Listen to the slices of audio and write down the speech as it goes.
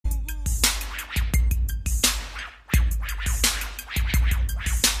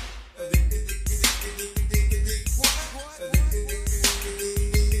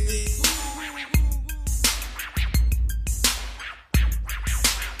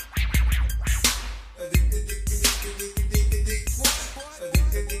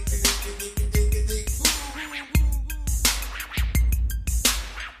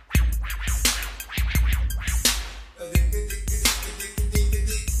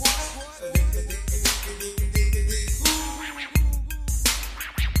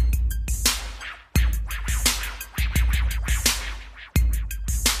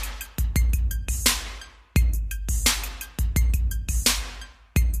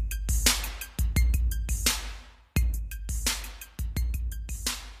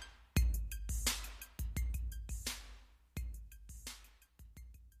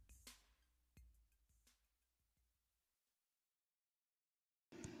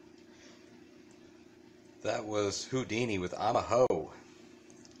That was Houdini with I'm a Hoe.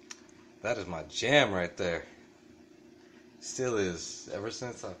 That is my jam right there. Still is. Ever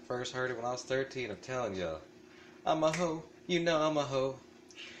since I first heard it when I was 13, I'm telling y'all. I'm a hoe. You know I'm a hoe.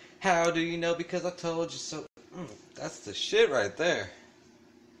 How do you know? Because I told you so. That's the shit right there.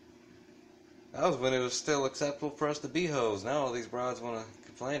 That was when it was still acceptable for us to be hoes. Now all these broads want to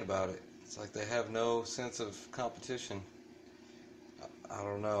complain about it. It's like they have no sense of competition. I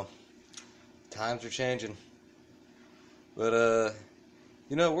don't know. Times are changing. But,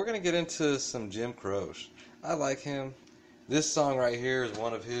 we're going to get into some Jim Croce. I like him. This song right here is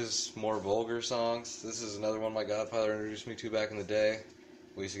one of his more vulgar songs. This is another one my godfather introduced me to back in the day.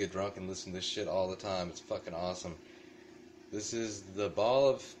 We used to get drunk and listen to this shit all the time. It's fucking awesome. This is The Ball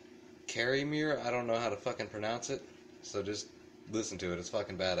of Carrymere. I don't know how to fucking pronounce it, so just listen to it. It's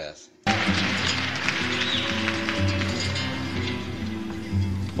fucking badass.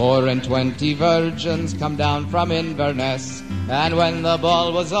 24 virgins come down from Inverness, and when the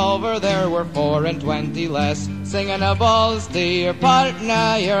ball was over there were 24 less, singing a balls to your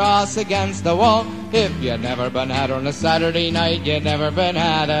partner, your ass against the wall. If you'd never been had on a Saturday night, you'd never been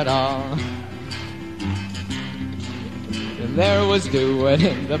had at all. And there was doing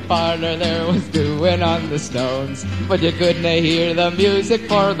in the parlour, there was doing on the stones, but you couldn't hear the music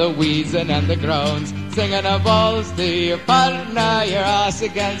for the wheezing and the groans. Singing a balls to your partner, your ass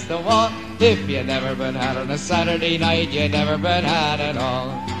against the wall. If you never been had on a Saturday night, you never been had at all.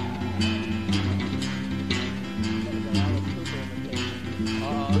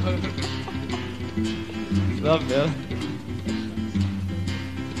 Love Bill.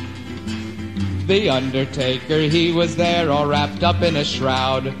 The Undertaker, he was there all wrapped up in a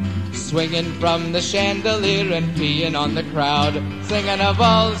shroud, swinging from the chandelier and peeing on the crowd, singing a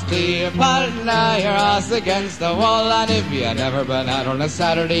balls to your partner, your ass against the wall. And if you never been out on a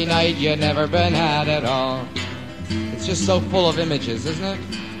Saturday night, you never been had at all. It's just so full of images, isn't it?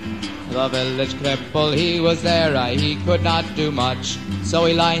 The village cripple, he was there, he could not do much, so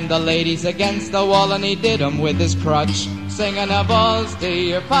he lined the ladies against the wall and he did 'em with his crutch, singing a balls to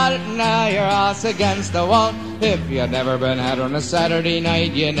your partner, your ass against the wall. If you never been had on a Saturday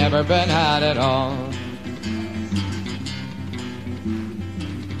night, you never been had at all.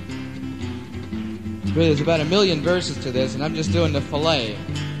 There's about 1,000,000 verses to this, and I'm just doing the fillet.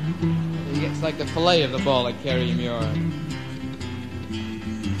 It's like the fillet of the ball at Carrymere.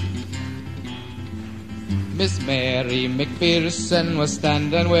 Miss Mary McPherson was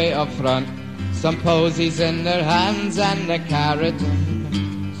standing way up front, some posies in their hands and a carrot,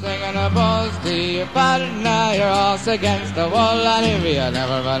 singing a balls to your partner, your ass against the wall. And if you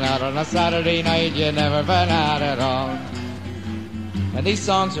never been out on a Saturday night, you never been out at all. And these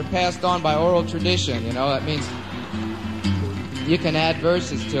songs are passed on by oral tradition, that means you can add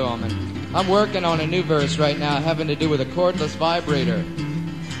verses to them. And I'm working on a new verse right now having to do with a cordless vibrator,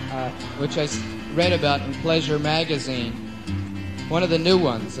 which I read about in Pleasure magazine. One of the new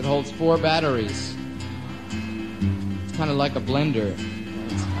ones. It holds 4 batteries. It's kind of like a blender.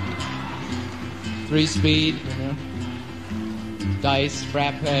 3-speed, dice,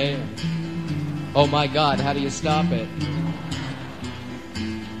 frappe. Oh my God, how do you stop it?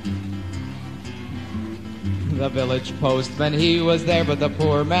 The village postman, he was there, but the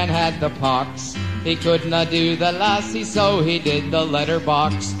poor man had the pox. He could not do the lassie, so he did the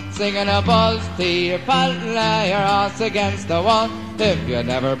letterbox, singing a balls to your partner, your ass against the wall. If you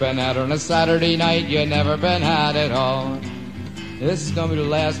never been out on a Saturday night, you never been had at all. This is going to be the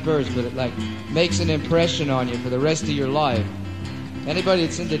last verse, but it makes an impression on you for the rest of your life. Anybody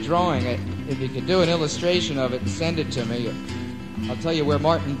that's into drawing it, if you could do an illustration of it and send it to me, I'll tell you where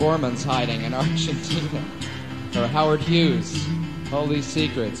Martin Bormann's hiding in Argentina, or Howard Hughes. All these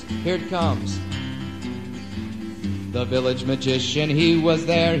secrets. Here it comes. The village magician, he was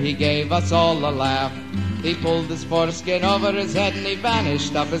there, he gave us all a laugh. He pulled his foreskin over his head and he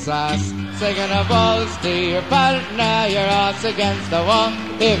vanished up his ass, singing a balls to your partner, your ass against the wall.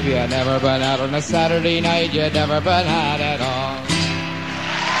 If you never been out on a Saturday night, you never been had at all.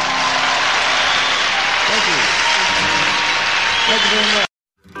 Thank you. Thank you very much.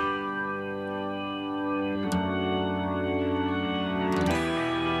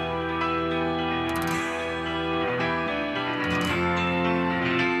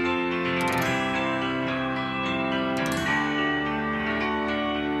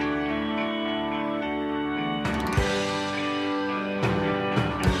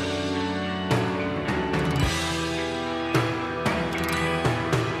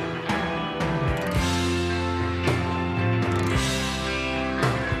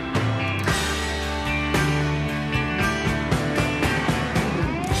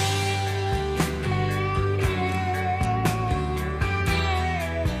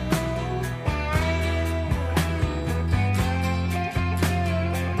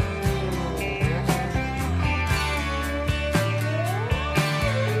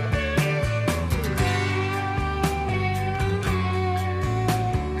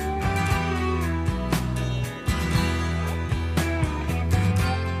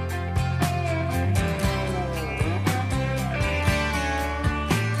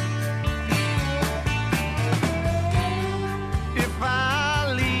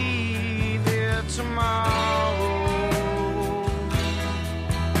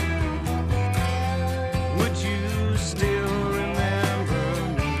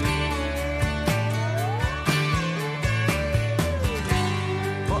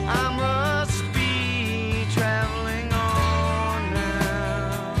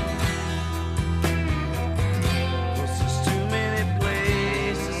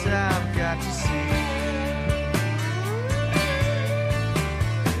 to see.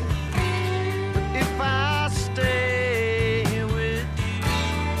 But if I stay with you,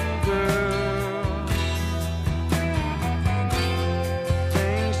 girl,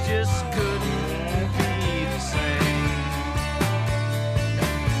 things just couldn't be the same.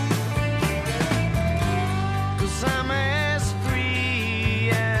 'Cause I'm as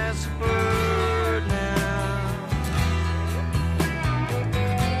free as a bird now,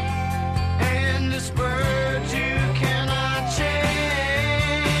 and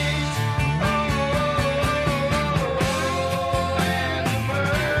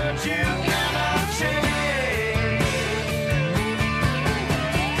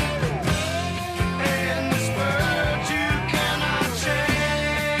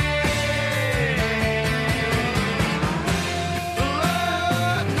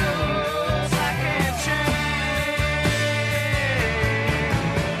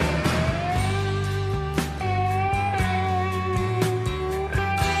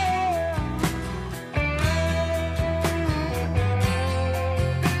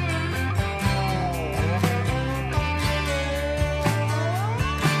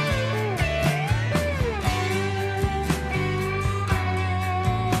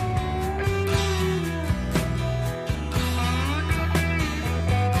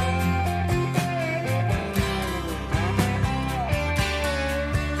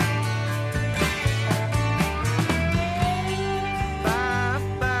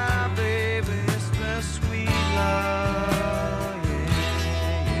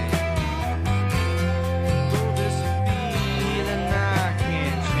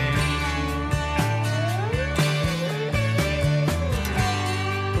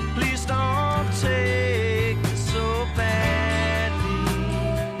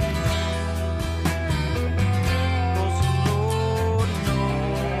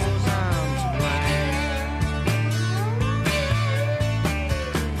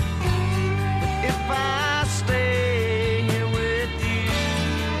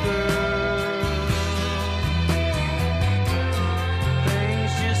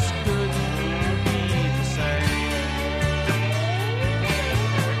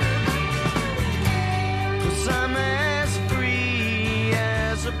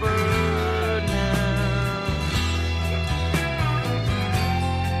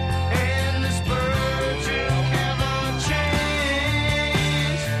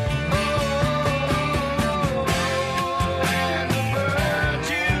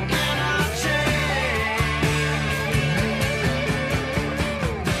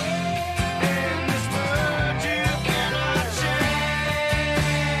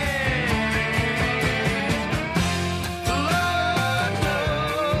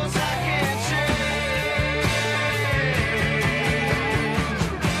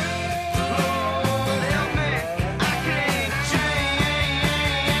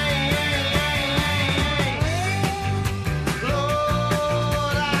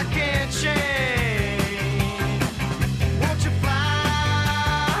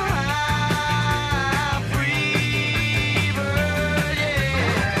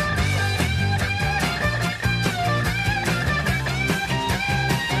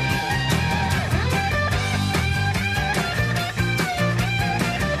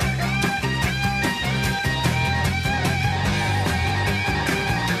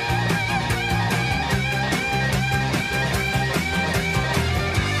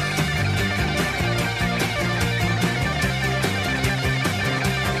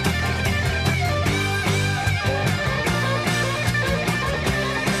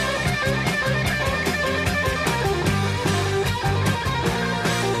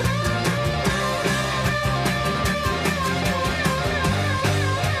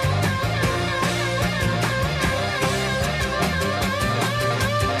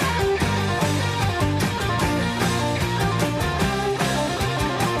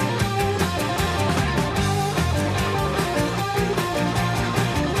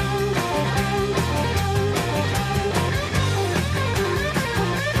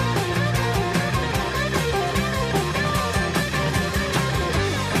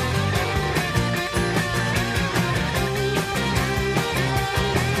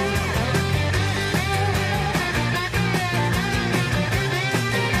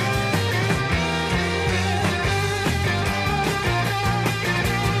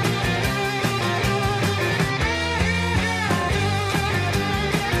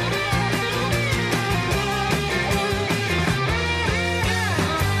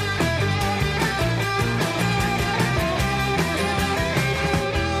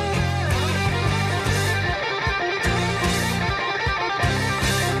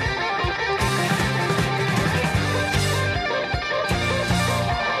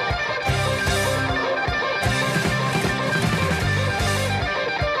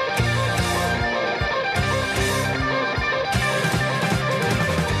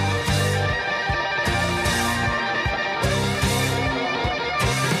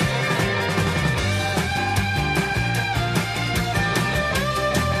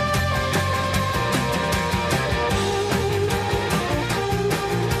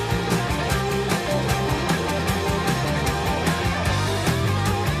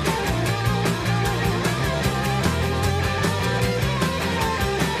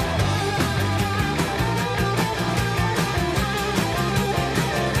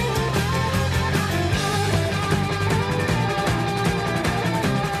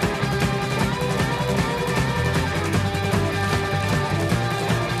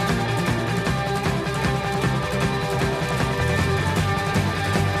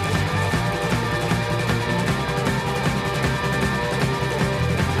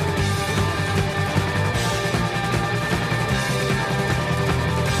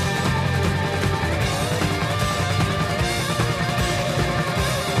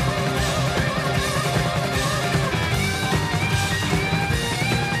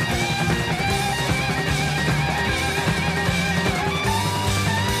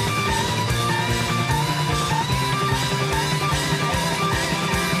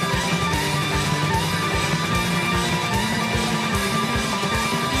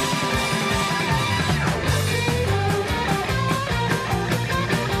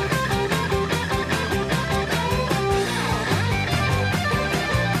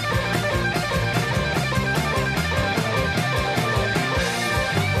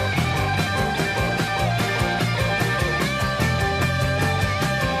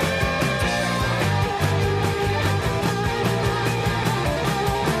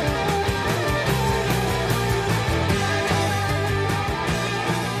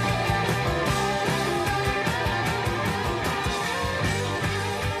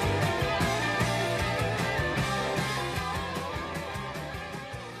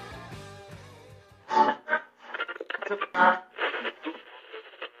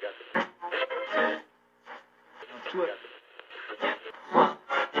to it.